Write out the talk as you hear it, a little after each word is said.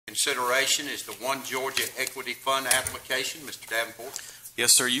consideration is the OneGeorgia Equity Fund application. Mr. Davenport.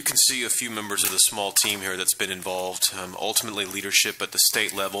 Yes, sir. You can see a few members of the small team here that's been involved. Ultimately, leadership at the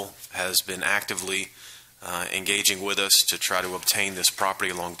state level has been actively engaging with us to try to obtain this property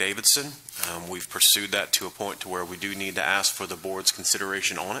along Davidson. We've pursued that to a point to where we do need to ask for the board's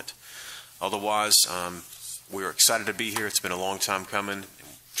consideration on it. Otherwise, we're excited to be here. It's been a long time coming.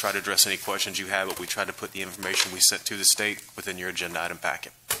 Try to address any questions you have, but we try to put the information we sent to the state within your agenda item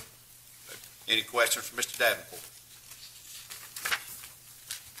packet. Any questions for Mr. Davenport?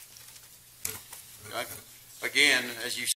 Okay. Again, as you